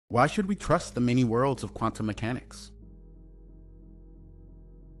Why should we trust the many worlds of quantum mechanics?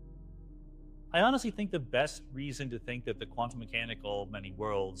 I honestly think the best reason to think that the quantum mechanical many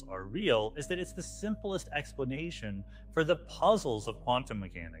worlds are real is that it's the simplest explanation for the puzzles of quantum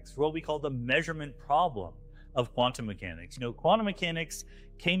mechanics, for what we call the measurement problem of quantum mechanics. Quantum mechanics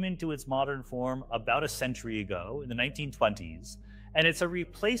came into its modern form about a century ago in the 1920s, and it's a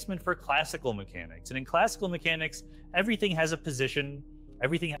replacement for classical mechanics. And in classical mechanics, everything has a position,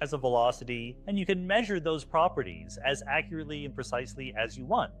 everything has a velocity, and you can measure those properties as accurately and precisely as you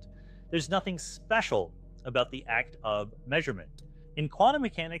want. There's nothing special about the act of measurement. In quantum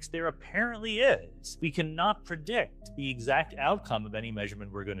mechanics, there apparently is. We cannot predict the exact outcome of any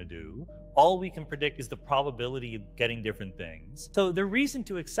measurement we're going to do. All we can predict is the probability of getting different things. So the reason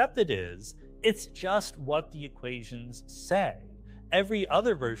to accept it is, it's just what the equations say. Every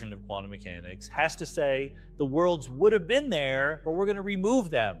other version of quantum mechanics has to say the worlds would have been there, but we're going to remove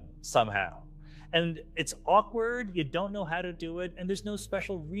them somehow. And it's awkward, you don't know how to do it, and there's no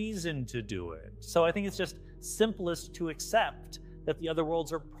special reason to do it. So I think it's just simplest to accept that the other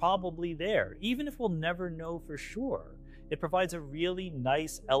worlds are probably there, even if we'll never know for sure. It provides a really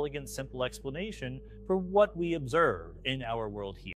nice, elegant, simple explanation for what we observe in our world here.